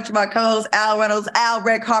you so much to my co-host, Al Reynolds, Al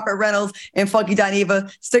Red Carpet Reynolds, and Funky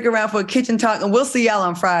Dineva. Stick around for a kitchen talk, and we'll see y'all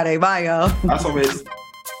on Friday. Bye, y'all. That's what it is.